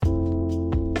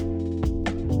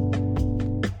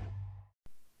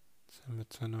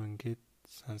сонирхолтой ингээд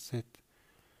Sunset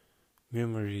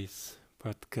Memories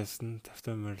podcast нь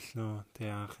тавтай морилно.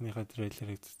 Тэгээ анхныхаа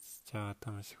трейлерыг цэцэж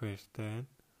байгаа маш их баяртай байна.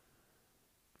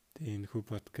 Тэгээ энэ хүү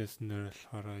подкаст нэр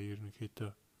болохоор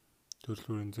ерөнхийдөө төрөл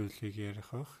бүрийн зүйлийг ярих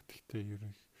бах. Гэхдээ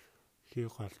ерөнхий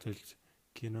голчилж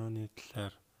киноны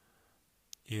талаар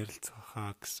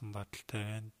ярилцахаа гэсэн бодолтой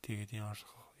байна. Тэгээд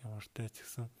ямартай ч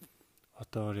гэсэн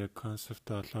одоогор яг концепт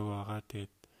олоогүй байгаа.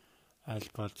 Тэгээд аль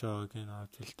болж байгааг нь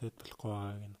авч хэлтэд болохгүй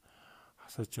байгааг нь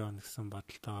асууж явна гэсэн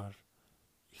бодолтойгоор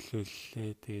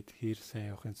эхлүүллээ. Тэгээд хэр сайн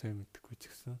явахын цай мэдэхгүй ч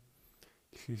гэсэн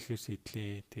эхлүүлэхээс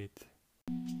идлээ. Тэгээд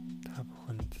та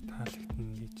бүхэнд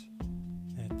таалагдана гэж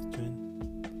найдаж байна.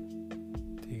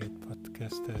 Тэгээд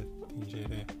подкастаа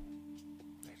дэмжээрэй.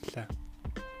 Баярлалаа.